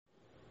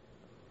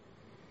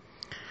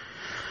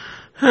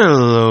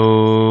Hello.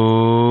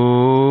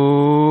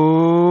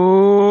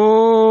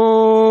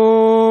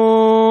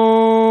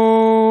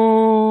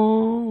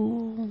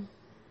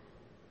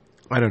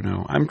 I don't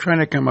know. I'm trying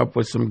to come up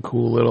with some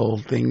cool little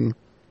thing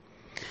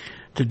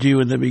to do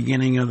in the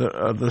beginning of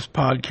this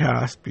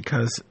podcast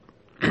because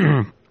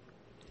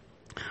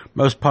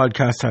most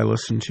podcasts I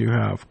listen to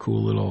have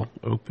cool little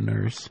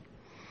openers.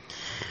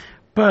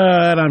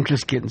 But I'm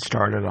just getting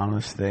started on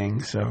this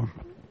thing, so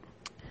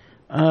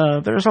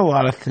there's a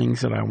lot of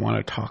things that I want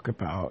to talk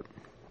about.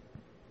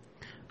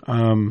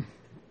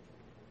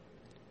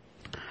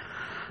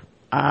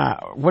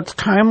 What's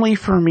timely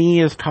for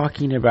me is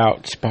talking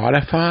about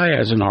Spotify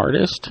as an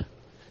artist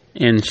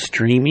and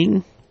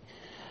streaming.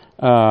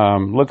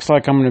 Looks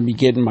like I'm going to be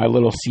getting my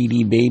little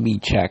CD baby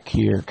check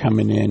here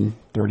coming in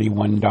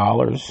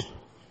 $31.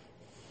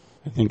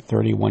 I think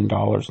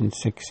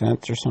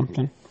 $31.06 or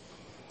something.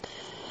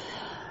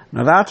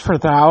 Now that's for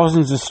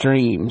thousands of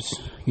streams,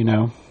 you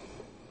know.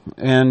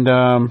 And,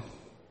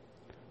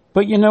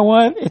 but you know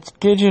what? It's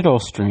digital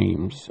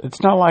streams.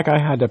 It's not like I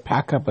had to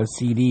pack up a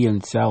CD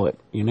and sell it,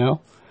 you know?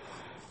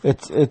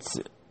 It's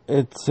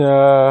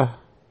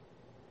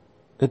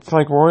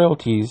like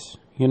royalties,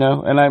 you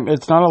know? And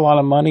it's not a lot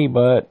of money,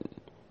 but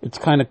it's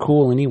kind of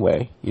cool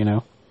anyway, you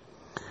know?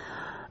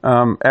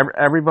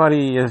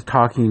 Everybody is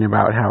talking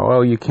about how,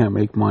 oh, you can't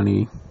make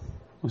money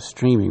with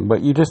streaming,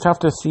 but you just have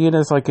to see it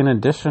as like an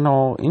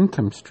additional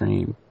income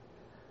stream,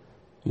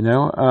 you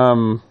know?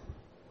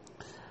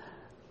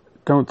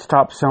 Don't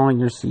stop selling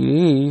your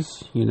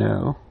CDs, you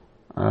know.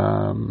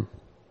 I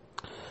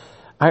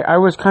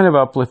was kind of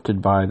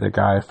uplifted by the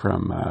guy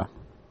from,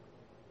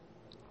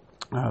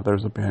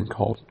 there's a band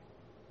called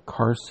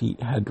Car Seat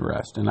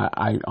Headrest, and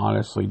I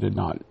honestly did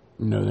not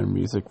know their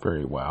music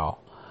very well.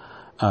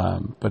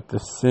 But the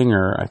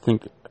singer, I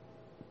think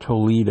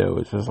Toledo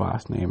is his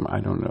last name. I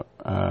don't know.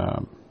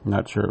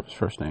 Not sure of his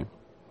first name.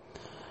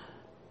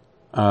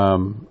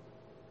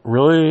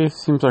 Really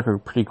seems like a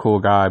pretty cool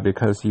guy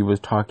because he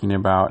was talking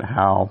about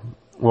how,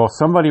 well,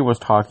 somebody was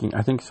talking,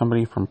 I think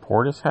somebody from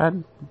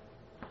Portishead,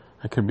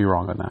 I could be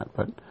wrong on that,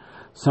 but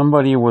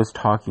somebody was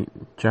talking,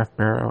 Jeff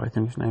Barrow, I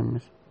think his name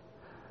is,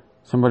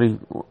 somebody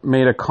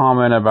made a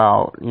comment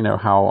about, you know,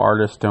 how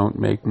artists don't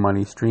make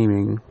money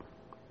streaming,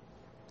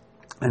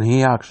 and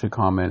he actually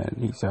commented,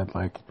 he said,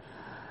 like,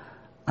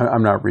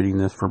 I'm not reading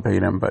this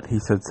verbatim, but he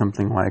said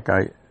something like,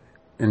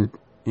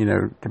 you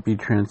know, to be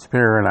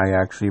transparent, I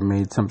actually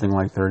made something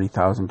like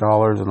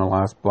 $30,000 in the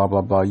last blah,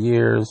 blah, blah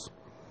years.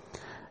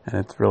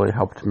 And it's really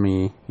helped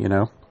me, you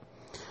know.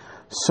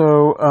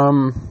 So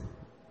an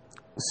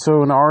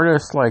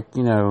artist like,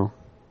 you know,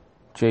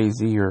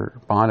 Jay-Z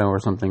or Bono or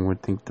something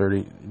would think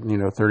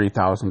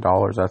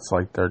 $30,000, that's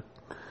like their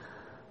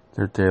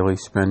daily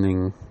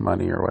spending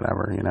money or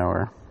whatever, you know,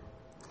 or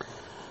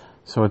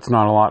so it's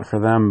not a lot for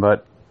them,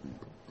 but,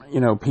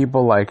 you know,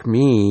 people like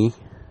me,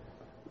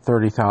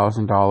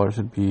 $30,000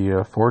 would be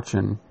a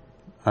fortune.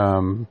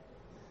 I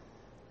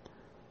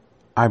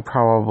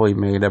probably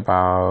made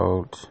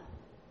about,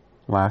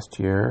 last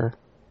year,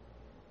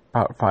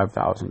 about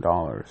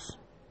 $5,000.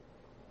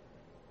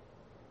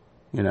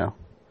 You know.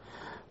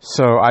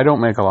 So I don't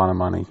make a lot of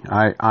money.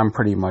 I'm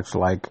pretty much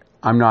like,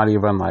 I'm not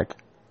even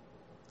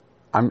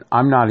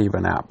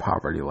at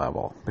poverty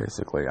level,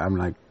 basically. I'm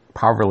like,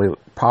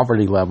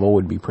 poverty level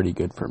would be pretty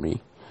good for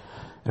me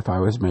if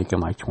I was making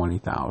like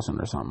 20,000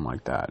 or something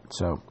like that.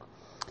 So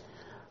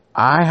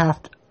I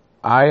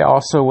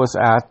also was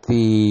at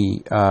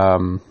the,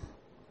 and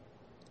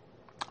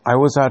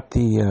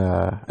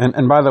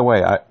by the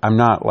way, I'm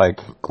not like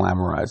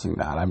glamorizing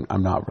that.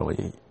 I'm not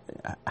really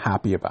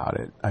happy about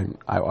it. I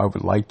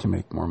would like to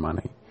make more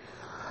money.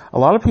 A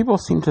lot of people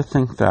seem to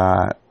think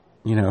that,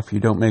 you know, if you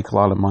don't make a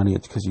lot of money,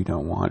 it's because you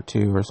don't want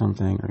to or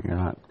something, or you're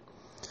not.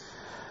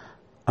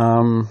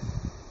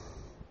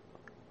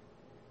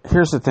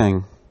 Here's the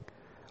thing.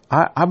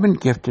 I've been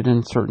gifted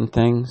in certain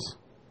things,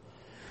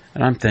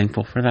 and I'm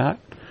thankful for that.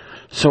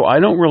 So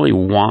I don't really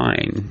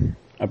whine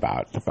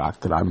about the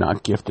fact that I'm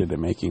not gifted at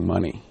making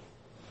money.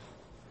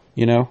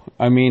 You know?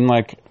 I mean,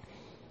 like,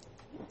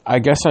 I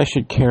guess I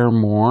should care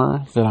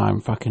more that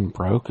I'm fucking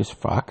broke as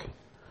fuck.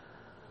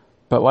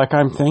 But, like,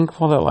 I'm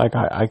thankful that, like,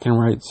 I can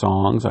write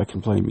songs, I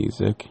can play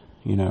music,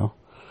 you know?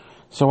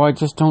 So I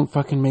just don't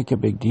fucking make a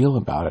big deal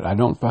about it. I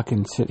don't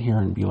fucking sit here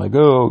and be like,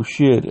 oh,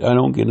 shit, I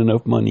don't get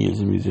enough money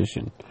as a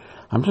musician.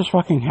 I'm just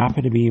fucking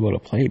happy to be able to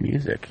play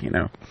music, you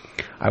know.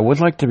 I would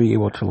like to be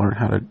able to learn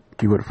how to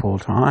do it full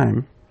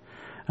time,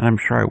 and I'm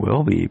sure I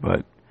will be,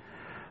 but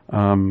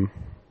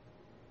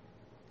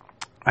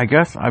I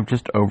guess I've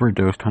just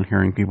overdosed on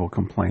hearing people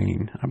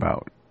complain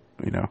about,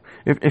 you know,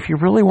 if you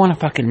really want to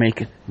fucking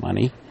make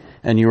money,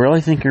 and you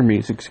really think your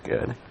music's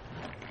good,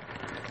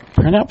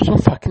 print up some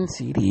fucking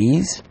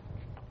CDs,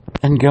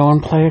 and go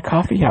and play a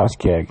coffee house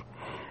gig.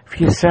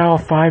 If you sell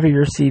 5 of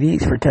your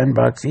CDs for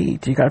 $10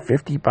 each, you got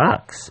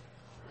 $50.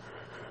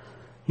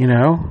 You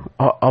know,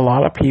 a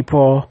lot of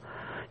people,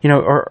 you know,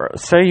 or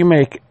say you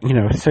make, you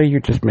know, say you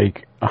just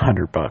make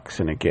 $100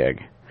 in a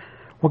gig.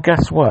 Well,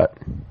 guess what?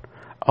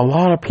 A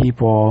lot of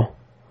people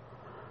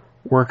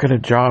work at a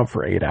job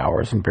for 8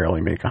 hours and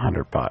barely make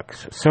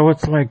 $100. So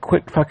it's like,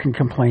 quit fucking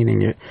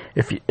complaining.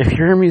 If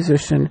you're a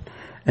musician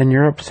and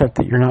you're upset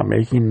that you're not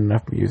making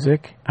enough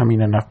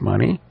enough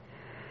money,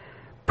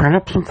 print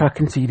up some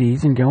fucking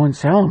CDs and go and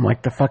sell them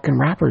like the fucking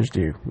rappers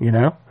do, you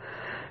know?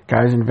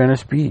 Guys in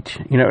Venice Beach,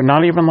 you know,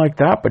 not even like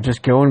that, but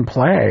just go and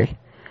play.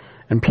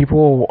 And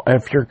people,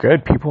 if you're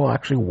good, people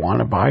actually want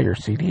to buy your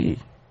CD,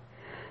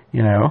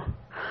 you know?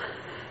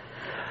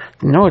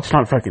 No, it's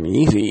not fucking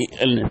easy.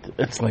 And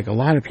it's like a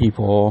lot of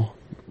people,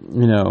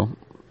 you know,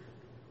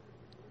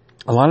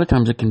 a lot of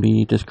times it can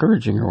be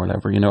discouraging or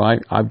whatever. You know,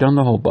 I've done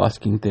the whole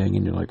busking thing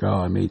and you're like, oh,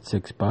 I made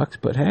 $6.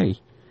 But hey,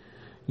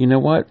 you know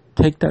what?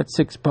 Take that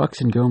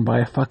 $6 and go and buy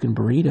a fucking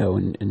burrito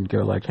and go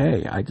like,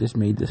 hey, I just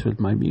made this with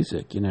my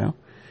music, you know?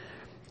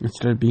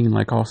 Instead of being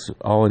like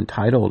all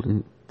entitled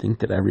and think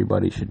that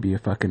everybody should be a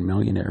fucking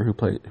millionaire who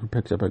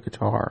picks up a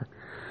guitar.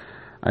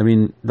 I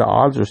mean, the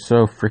odds are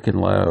so freaking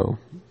low.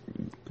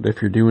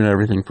 If you're doing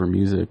everything for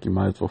music, you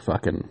might as well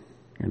fucking,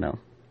 you know,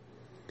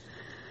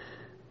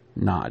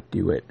 not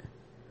do it.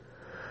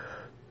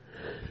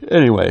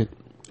 Anyway,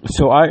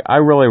 so I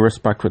really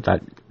respect what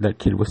that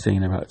kid was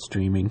saying about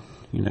streaming,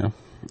 you know.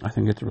 I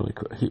think it's really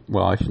cool.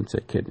 Well, I shouldn't say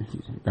kid.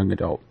 He's a young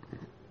adult.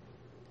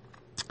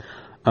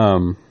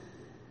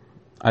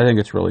 I think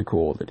it's really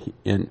cool that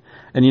and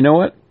you know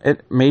what?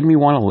 It made me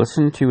want to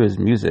listen to his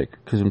music,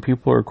 because when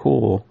people are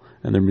cool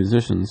and they're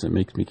musicians, it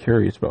makes me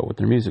curious about what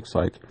their music's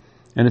like.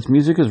 And his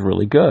music is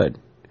really good.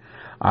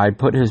 I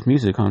put his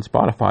music on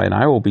Spotify and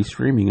I will be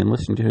streaming and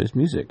listening to his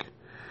music.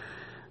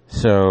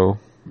 So,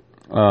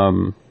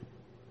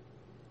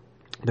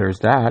 there's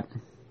that.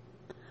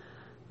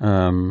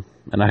 And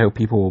I hope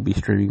people will be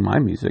streaming my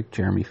music,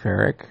 Jeremy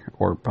Ferrick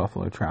or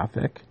Buffalo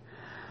Traffic.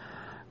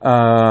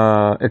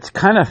 It's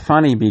kind of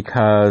funny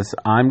because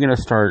I'm going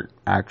to start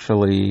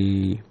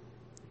actually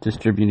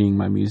distributing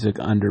my music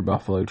under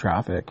Buffalo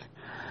Traffic.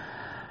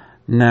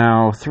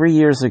 Now, 3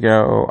 years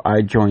ago,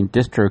 I joined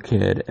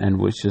DistroKid and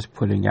was just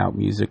putting out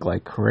music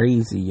like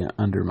crazy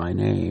under my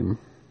name,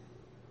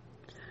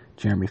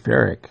 Jeremy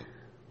Ferrick.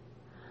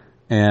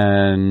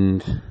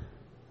 And,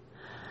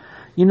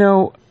 you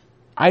know,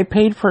 I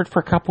paid for it for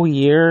a couple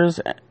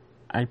years.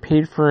 I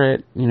paid for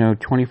it, you know,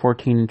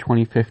 2014 and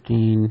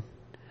 2015.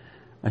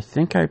 I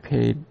think I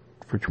paid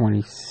for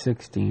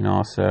 2016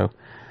 also.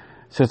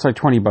 So it's like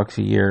 $20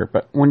 a year.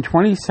 But when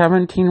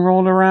 2017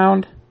 rolled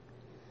around,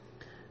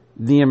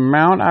 the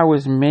amount I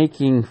was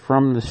making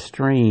from the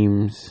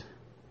streams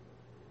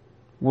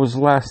was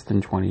less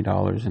than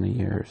 $20 in a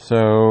year.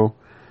 So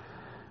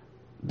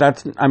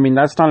that's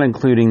not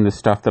including the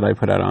stuff that I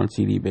put out on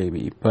CD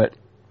Baby. But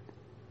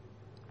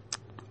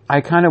I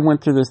kind of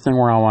went through this thing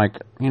where I'm like,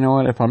 you know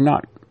what, if I'm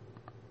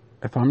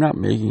not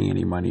making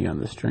any money on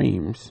the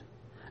streams,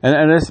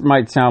 and this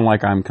might sound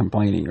like I'm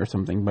complaining or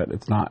something, but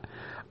it's not.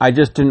 I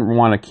just didn't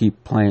want to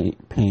keep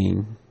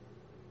paying,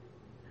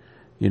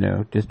 you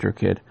know,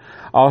 DistroKid.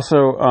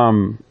 Also,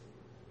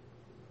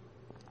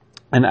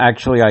 and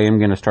actually I am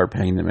going to start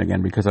paying them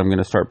again because I'm going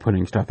to start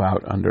putting stuff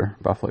out under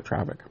Buffalo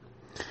Traffic.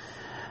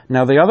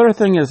 Now, the other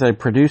thing is, a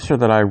producer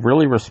that I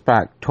really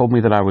respect told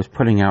me that I was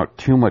putting out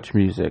too much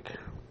music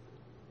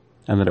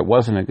and that it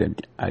wasn't a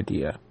good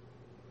idea.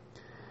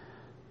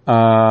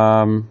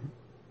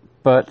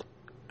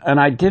 And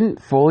I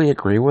didn't fully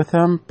agree with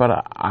him, but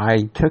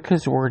I took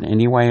his word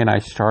anyway, and I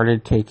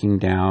started taking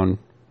down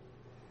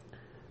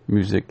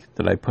music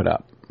that I put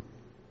up.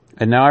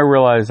 And now I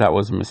realize that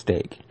was a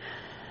mistake,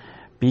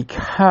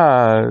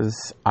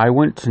 because I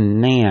went to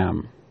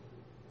NAMM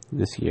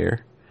this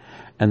year,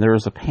 and there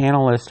was a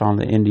panelist on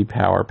the Indie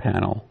Power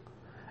panel,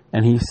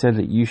 and he said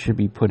that you should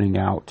be putting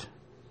out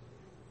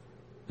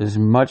as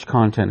much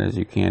content as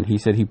you can. He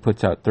said he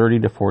puts out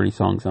 30 to 40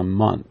 songs a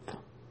month.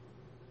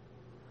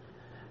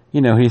 You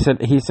know, he said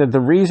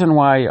the reason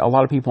why a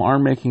lot of people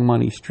aren't making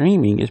money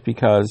streaming is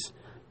because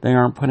they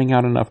aren't putting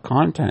out enough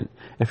content.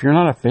 If you're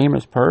not a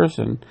famous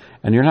person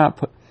and you're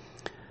not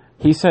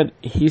he said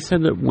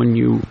that when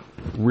you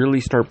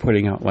really start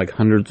putting out like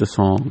hundreds of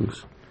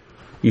songs,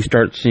 you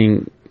start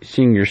seeing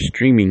your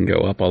streaming go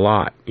up a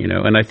lot, you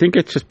know. And I think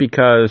it's just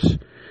because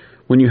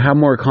when you have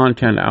more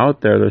content out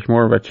there, there's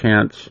more of a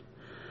chance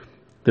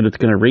that it's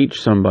going to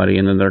reach somebody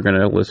and then they're going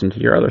to listen to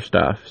your other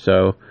stuff.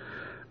 So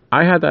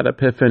I had that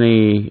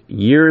epiphany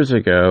years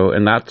ago,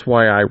 and that's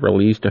why I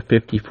released a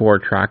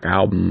 54-track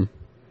album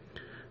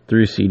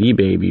through CD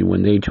Baby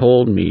when they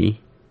told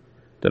me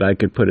that I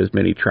could put as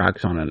many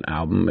tracks on an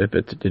album, if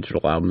it's a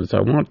digital album, as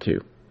I want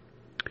to.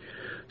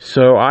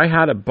 So I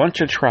had a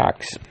bunch of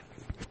tracks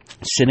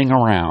sitting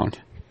around.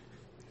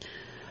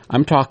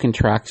 I'm talking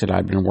tracks that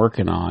I've been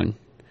working on,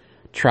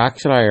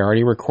 tracks that I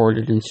already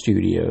recorded in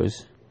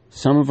studios,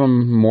 some of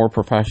them more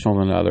professional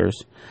than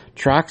others,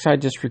 tracks I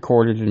just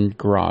recorded in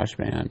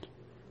GarageBand,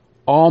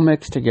 all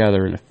mixed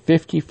together in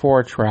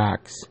 54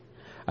 tracks.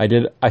 I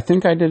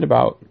think I did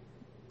about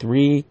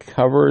 3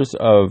 covers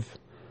of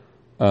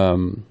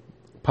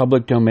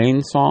public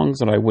domain songs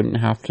that I wouldn't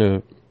have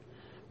to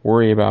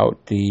worry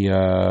about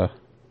the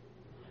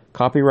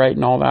copyright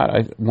and all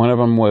that. One of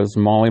them was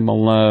Molly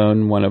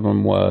Malone, one of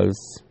them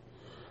was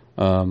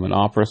an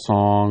opera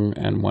song,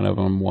 and one of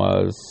them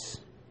was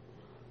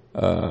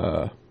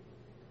Go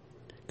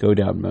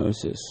Down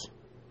Moses.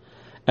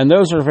 And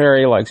those are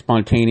very, like,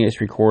 spontaneous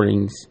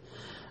recordings.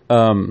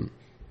 You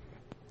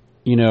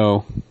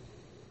know,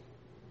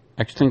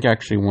 I think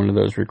actually one of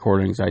those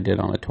recordings I did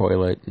on the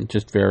toilet,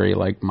 just very,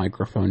 like,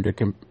 microphone to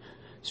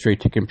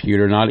straight to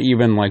computer, not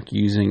even, like,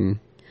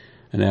 using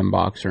an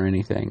M-Box or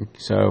anything.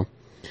 So,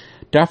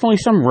 definitely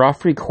some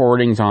rough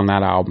recordings on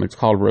that album. It's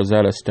called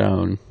Rosetta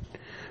Stone.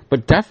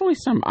 But definitely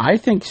some, I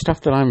think, stuff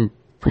that I'm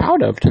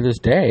proud of to this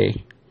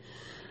day.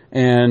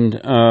 And,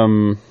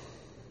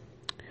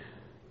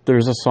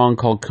 there's a song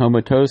called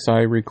Comatose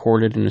I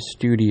recorded in a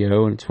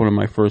studio, and it's one of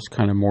my first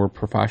kind of more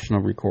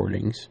professional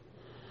recordings.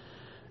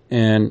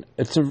 And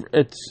I think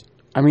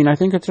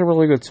it's a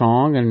really good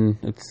song, and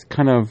it's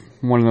kind of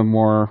one of the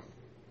more,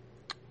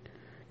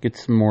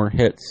 gets some more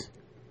hits.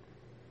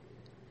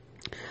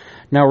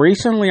 Now,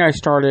 recently I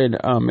started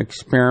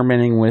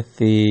experimenting with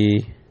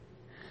the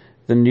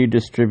new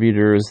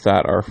distributors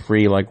that are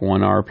free, like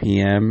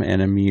 1RPM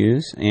and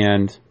Amuse,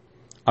 and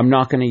I'm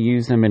not going to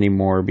use them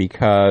anymore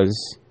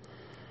because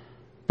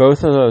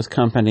both of those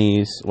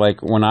companies, like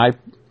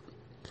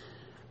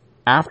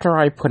after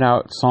I put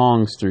out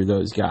songs through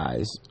those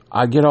guys,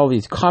 I get all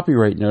these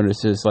copyright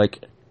notices,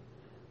 like,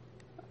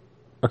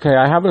 okay,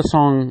 I have a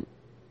song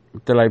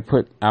that I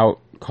put out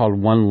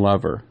called One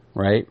Lover,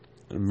 right?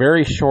 A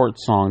very short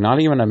song,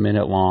 not even a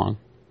minute long.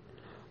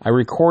 I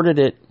recorded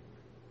it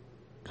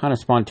kind of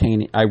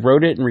spontaneous. I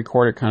wrote it and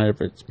recorded kind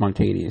of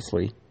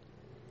spontaneously.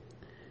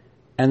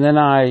 And then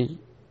I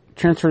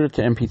transferred it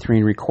to MP3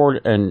 and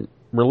recorded and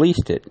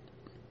released it.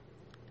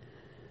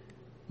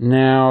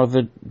 Now,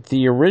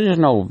 the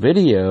original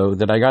video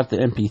that I got the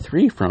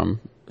MP3 from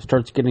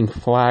starts getting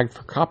flagged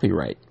for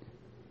copyright.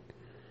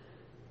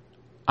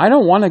 I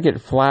don't want to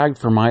get flagged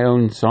for my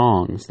own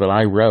songs that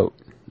I wrote.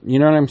 You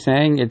know what I'm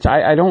saying?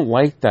 I don't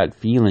like that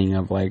feeling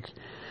of like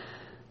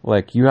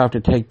you have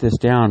to take this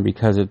down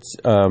because it's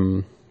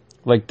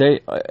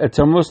it's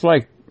almost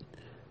like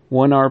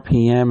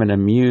 1RPM and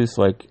Amuse,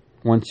 like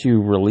once you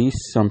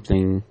release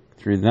something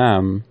through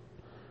them,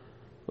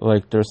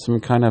 like there's some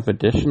kind of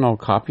additional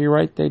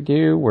copyright they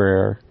do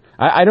where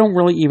I don't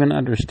really even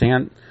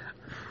understand.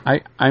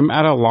 I'm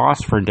at a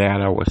loss for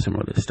data with some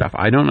of this stuff.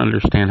 I don't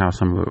understand how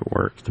some of it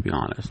works, to be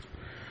honest.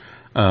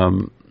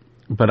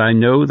 But I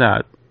know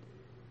that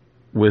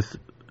with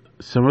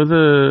some of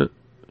the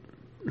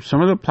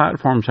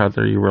platforms out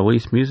there you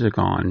release music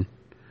on,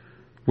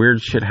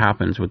 weird shit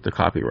happens with the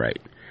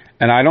copyright.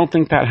 And I don't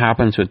think that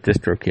happens with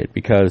DistroKid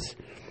because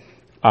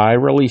I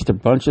released a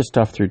bunch of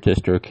stuff through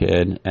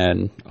DistroKid,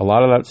 and a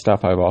lot of that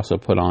stuff I've also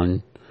put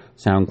on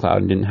SoundCloud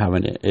and didn't have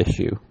an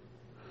issue.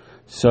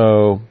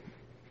 So,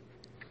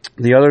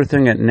 the other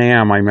thing at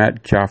NAMM, I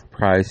met Jeff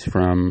Price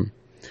from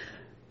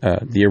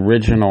the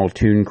original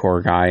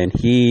TuneCore guy, and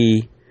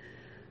he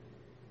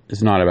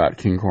is not about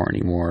TuneCore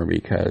anymore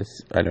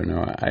because, I don't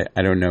know,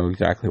 I don't know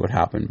exactly what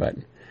happened, but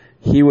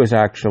he was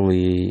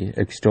actually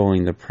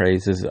extolling the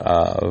praises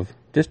of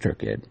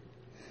DistroKid.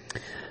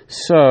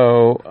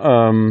 So,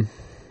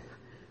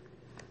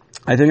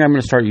 I think I'm going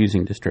to start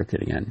using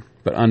DistroKid again,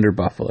 but under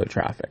Buffalo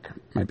Traffic,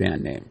 my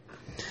band name.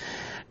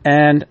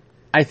 And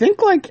I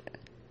think, like,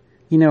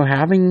 you know,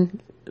 having,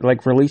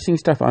 like, releasing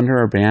stuff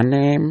under a band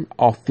name,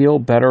 I'll feel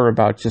better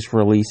about just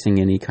releasing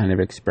any kind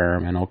of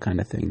experimental kind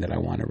of thing that I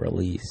want to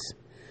release.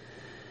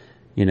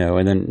 You know,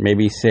 and then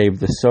maybe save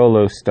the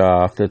solo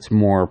stuff that's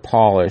more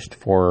polished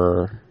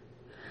for,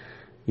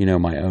 you know,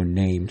 my own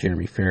name,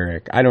 Jeremy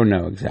Ferrick. I don't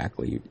know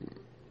exactly.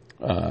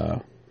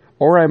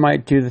 Or I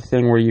might do the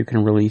thing where you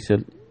can release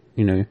it.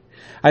 You know,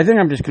 I think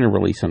I'm just going to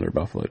release under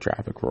Buffalo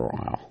Traffic for a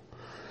while.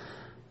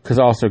 Because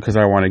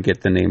I want to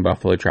get the name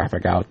Buffalo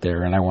Traffic out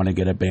there, and I want to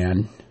get a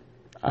band.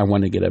 I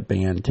want to get a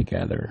band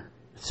together.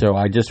 So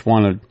I just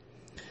want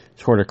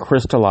to sort of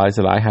crystallize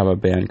that I have a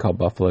band called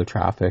Buffalo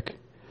Traffic,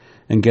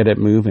 and get it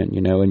moving,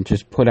 you know, and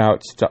just put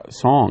out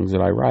songs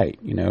that I write,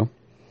 you know.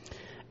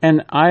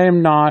 And I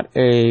am not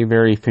a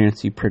very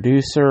fancy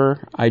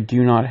producer. I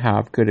do not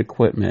have good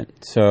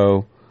equipment,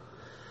 so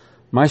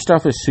my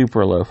stuff is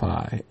super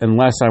lo-fi,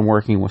 unless I'm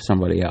working with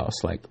somebody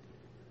else. Like,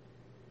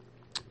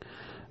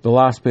 the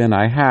last band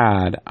I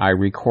had, I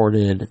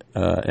recorded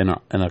in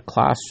a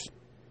class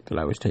that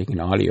I was taking,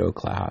 audio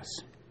class.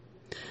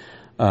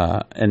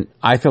 And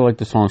I feel like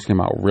the songs came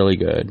out really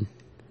good.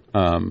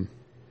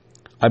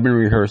 I've been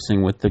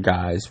rehearsing with the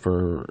guys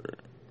for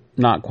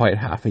not quite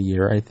half a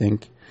year, I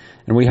think.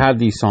 And we had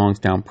these songs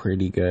down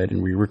pretty good,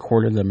 and we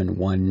recorded them in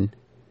one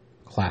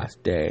class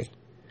day.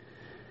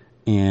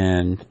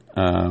 And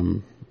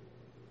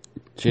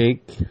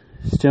Jake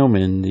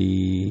Stillman,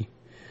 the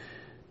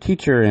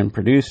teacher and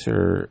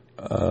producer,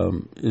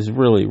 is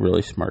really,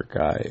 really smart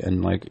guy.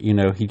 And, like, you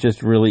know, he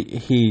just really,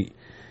 he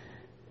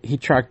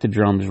tracked the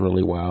drums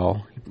really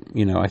well.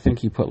 You know, I think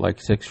he put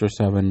like 6 or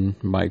 7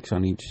 mics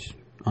on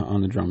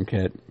the drum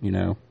kit, you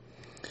know.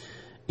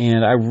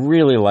 And I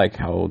really like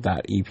how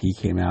that EP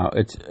came out.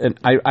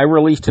 I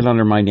released it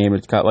under my name.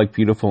 It's got like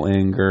Beautiful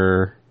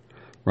Anger,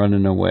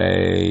 Running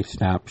Away,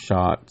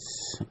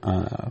 Snapshots,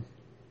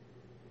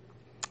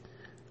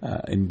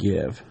 and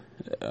Give.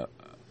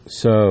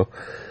 So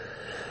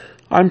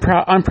I'm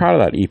proud of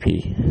that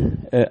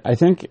EP. I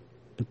think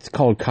it's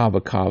called Kava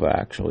Kava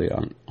actually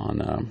on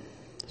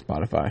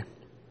Spotify.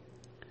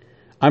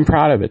 I'm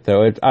proud of it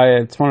though.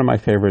 It's one of my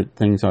favorite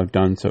things I've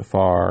done so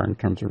far in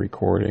terms of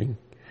recording.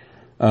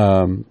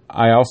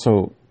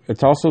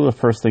 It's also the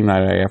first thing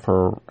that I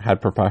ever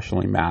had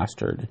professionally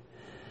mastered,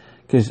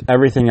 because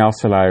everything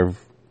else that I've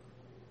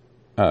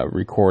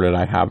recorded,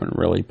 I haven't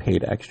really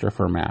paid extra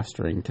for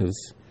mastering,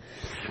 because,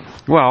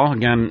 well,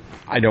 again,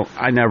 I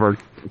never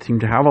seem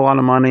to have a lot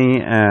of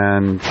money,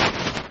 and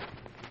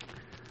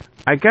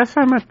I guess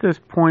I'm at this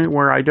point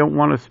where I don't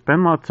want to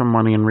spend lots of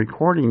money in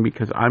recording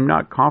because I'm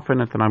not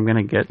confident that I'm going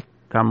to get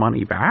that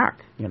money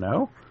back, you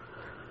know?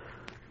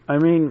 I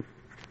mean,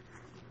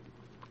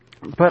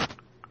 but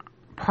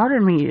part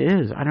of me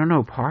is, I don't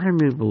know, part of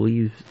me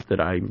believes that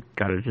I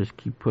gotta just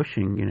keep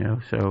pushing, you know,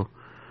 so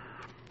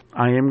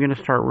I am gonna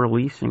start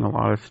releasing a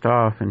lot of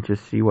stuff and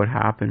just see what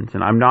happens.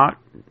 And I'm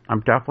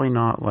definitely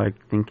not like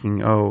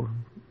thinking, oh,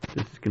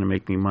 this is gonna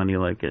make me money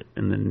like it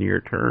in the near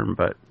term,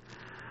 but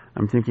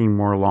I'm thinking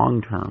more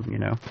long term, you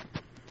know.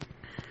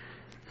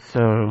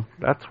 So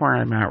that's where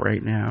I'm at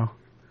right now.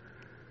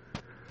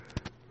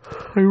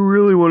 I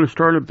really want to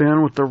start a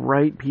band with the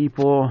right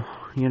people,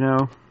 you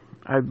know.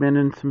 I've been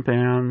in some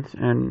bands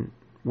and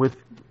with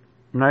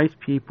nice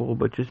people,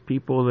 but just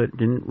people that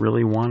didn't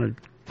really want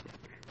to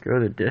go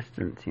the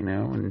distance, you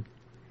know. And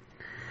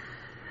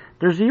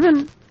there's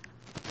even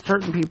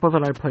certain people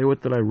that I play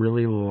with that I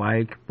really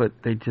like, but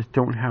they just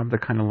don't have the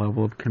kind of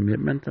level of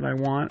commitment that I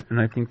want. And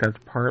I think that's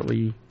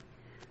partly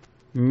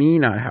me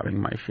not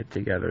having my shit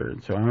together.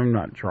 And so I'm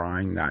not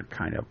drawing that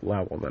kind of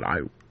level that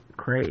I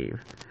crave.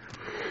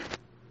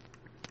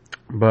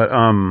 But,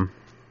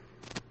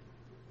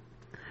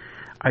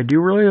 I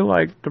do really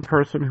like the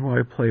person who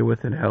I play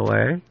with in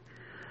LA,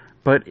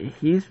 but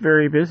he's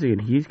very busy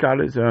and he's got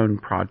his own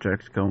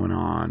projects going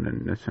on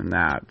and this and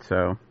that.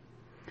 So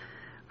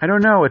I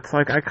don't know. It's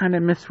like I kind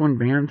of miss when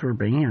bands were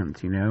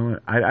bands, you know.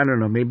 I don't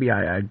know. Maybe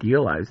I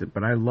idealize it,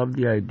 but I love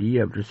the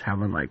idea of just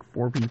having like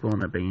 4 people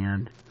in a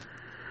band.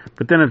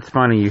 But then it's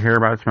funny. You hear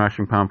about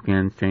Smashing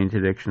Pumpkins, Jane's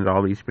Addictions,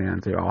 all these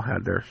bands. They all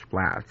had their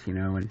splats, you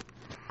know. And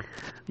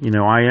you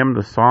know, I am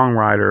the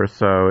songwriter,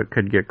 so it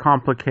could get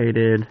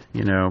complicated,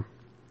 you know.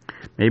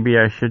 Maybe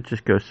I should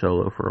just go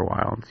solo for a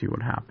while and see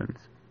what happens.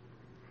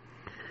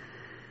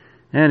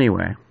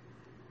 Anyway,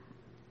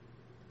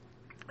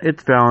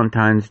 it's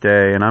Valentine's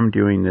Day, and I'm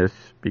doing this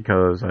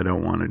because I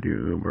don't want to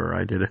do Uber.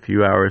 I did a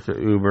few hours of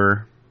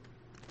Uber,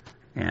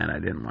 and I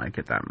didn't like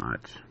it that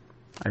much.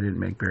 I didn't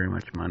make very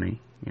much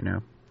money, you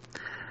know.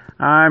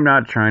 I'm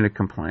not trying to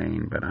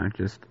complain, but I'm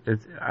just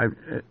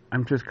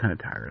kind of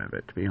tired of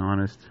it, to be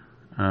honest.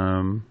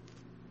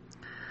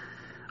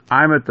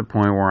 I'm at the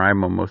point where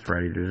I'm almost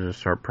ready to just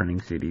start printing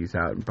CDs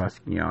out and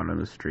busking out on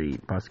the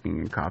street, busking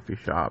in coffee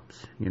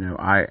shops. You know,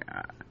 I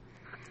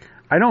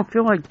don't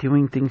feel like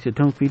doing things that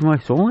don't feed my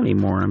soul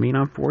anymore. I mean,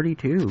 I'm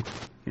 42,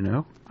 you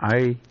know.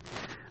 I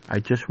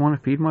just want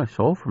to feed my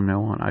soul from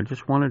now on. I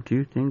just want to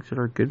do things that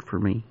are good for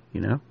me, you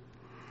know.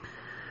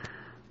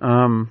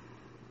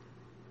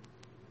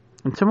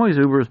 In some ways,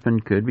 Uber has been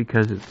good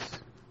because it's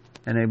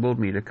enabled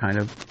me to kind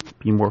of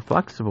be more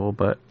flexible,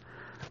 but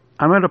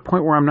I'm at a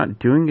point where I'm not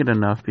doing it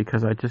enough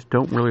because I just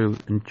don't really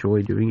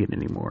enjoy doing it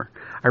anymore.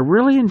 I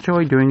really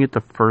enjoy doing it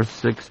the first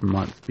 6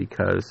 months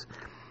because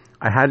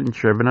I hadn't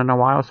driven in a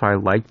while, so I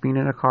liked being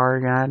in a car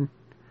again.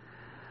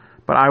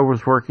 But I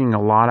was working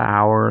a lot of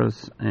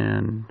hours,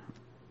 and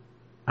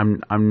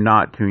I'm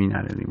not doing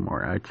that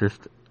anymore.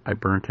 I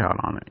burnt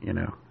out on it, you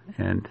know.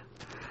 And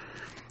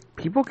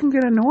people can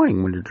get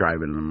annoying when you're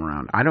driving them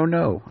around. I don't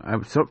know.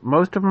 So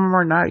most of them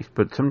are nice,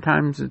 but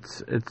sometimes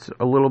it's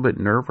a little bit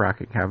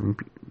nerve-wracking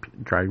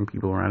driving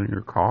people around in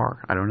your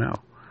car. I don't know.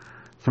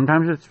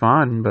 Sometimes it's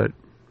fun, but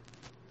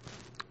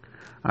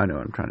I know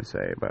what I'm trying to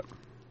say. But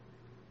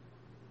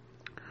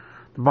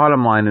the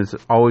bottom line is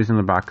always in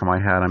the back of my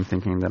head, I'm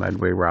thinking that I'd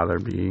way rather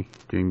be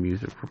doing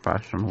music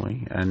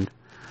professionally. And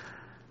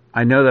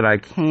I know that I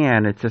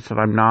can. It's just that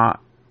I'm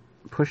not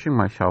pushing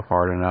myself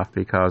hard enough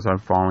because I'm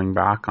falling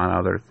back on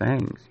other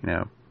things, you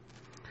know.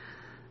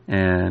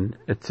 And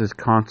it's this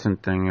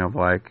constant thing of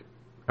like,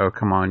 oh,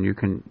 come on, you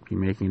can be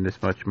making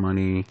this much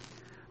money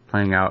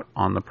playing out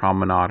on the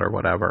promenade or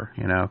whatever,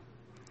 you know.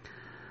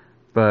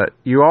 But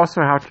you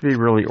also have to be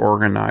really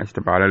organized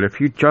about it. If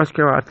you just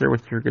go out there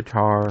with your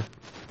guitar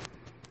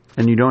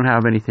and you don't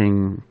have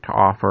anything to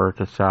offer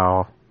to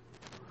sell,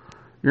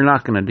 you're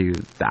not going to do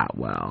that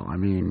well. I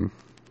mean,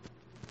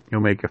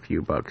 you'll make a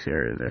few bucks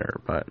here and there,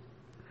 but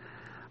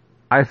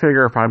I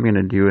figure if I'm going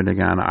to do it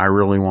again, I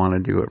really want to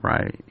do it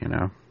right, you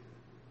know.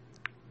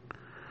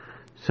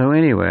 So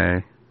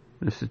anyway,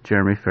 this is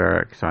Jeremy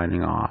Ferrick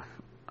signing off.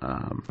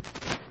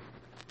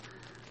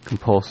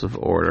 Compulsive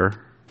order.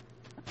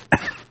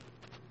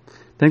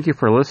 thank you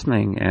for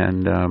listening,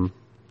 and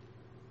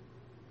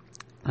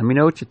let me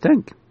know what you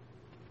think.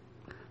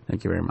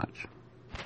 Thank you very much.